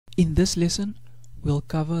In this lesson, we'll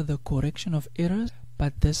cover the correction of errors,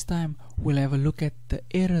 but this time we'll have a look at the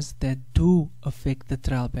errors that do affect the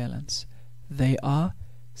trial balance. They are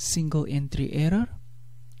single entry error,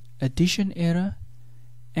 addition error,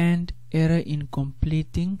 and error in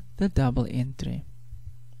completing the double entry.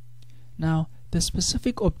 Now, the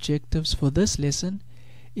specific objectives for this lesson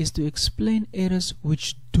is to explain errors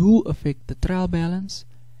which do affect the trial balance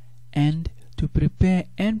and to prepare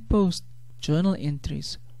and post journal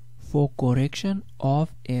entries for correction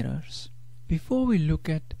of errors. Before we look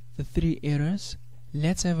at the 3 errors,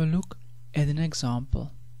 let's have a look at an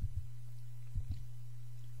example.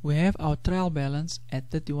 We have our trial balance at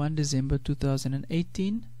 31 December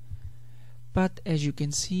 2018, but as you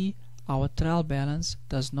can see, our trial balance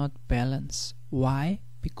does not balance. Why?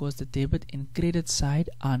 Because the debit and credit side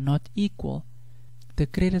are not equal. The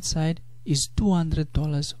credit side is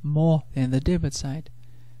 $200 more than the debit side.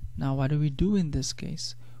 Now what do we do in this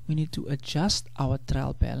case? We need to adjust our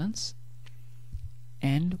trial balance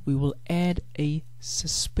and we will add a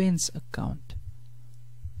suspense account.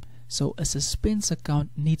 So a suspense account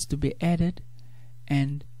needs to be added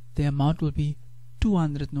and the amount will be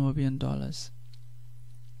 $200 Namibian.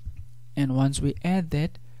 And once we add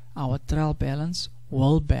that, our trial balance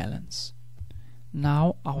will balance.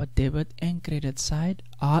 Now our debit and credit side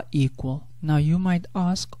are equal. Now you might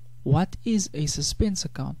ask, what is a suspense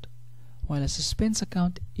account? Well, a suspense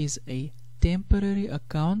account is a temporary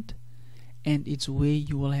account and it's where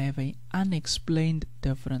you will have an unexplained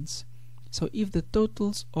difference. So if the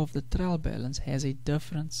totals of the trial balance has a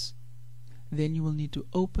difference, then you will need to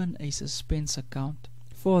open a suspense account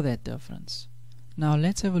for that difference. Now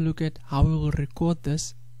let's have a look at how we will record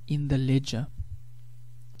this in the ledger.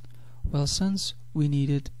 Well, since we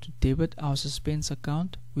needed to debit our suspense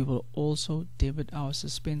account, we will also debit our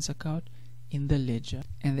suspense account in the ledger.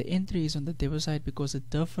 And the entry is on the debit side because the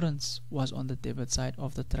difference was on the debit side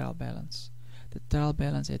of the trial balance. The trial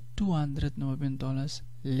balance had $200 Namibian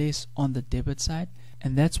less on the debit side,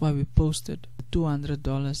 and that's why we posted the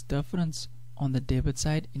 $200 difference on the debit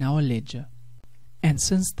side in our ledger. And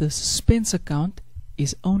since the suspense account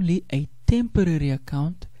is only a temporary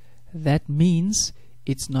account, that means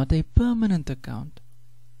it's not a permanent account.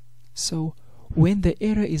 So when the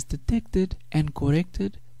error is detected and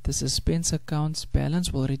corrected, the suspense account's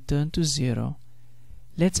balance will return to 0.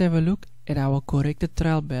 Let's have a look at our corrected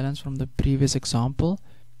trial balance from the previous example.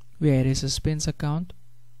 We had a suspense account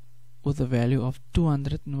with a value of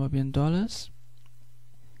 $200 Namibian,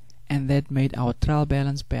 and that made our trial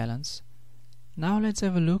balance balance. Now let's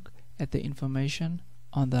have a look at the information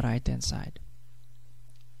on the right hand side.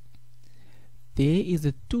 There is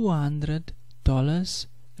the $200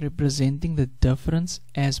 representing the difference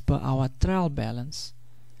as per our trial balance,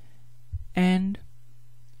 and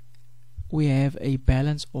we have a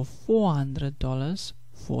balance of $400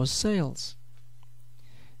 for sales.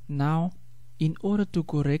 Now, in order to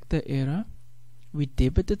correct the error, we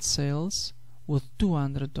debited sales with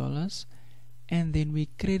 $200 and then we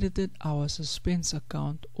credited our suspense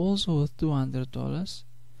account also with $200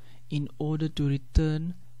 in order to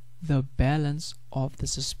return the balance of the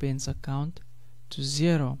suspense account to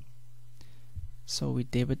 0. So we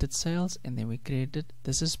debited sales and then we credited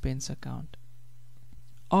the suspense account.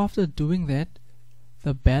 After doing that,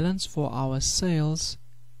 the balance for our sales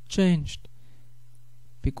changed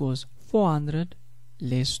because 400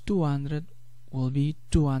 less 200 will be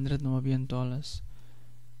 $200 Namibian.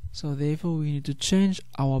 So therefore we need to change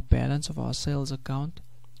our balance of our sales account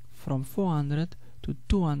from $400 to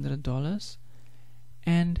 $200,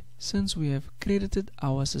 and since we have credited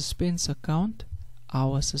our suspense account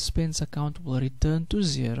will return to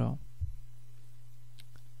 0.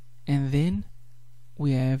 And then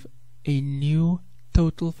we have a new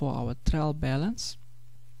total for our trial balance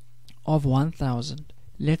of 1000.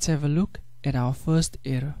 Let's have a look at our first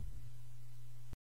error.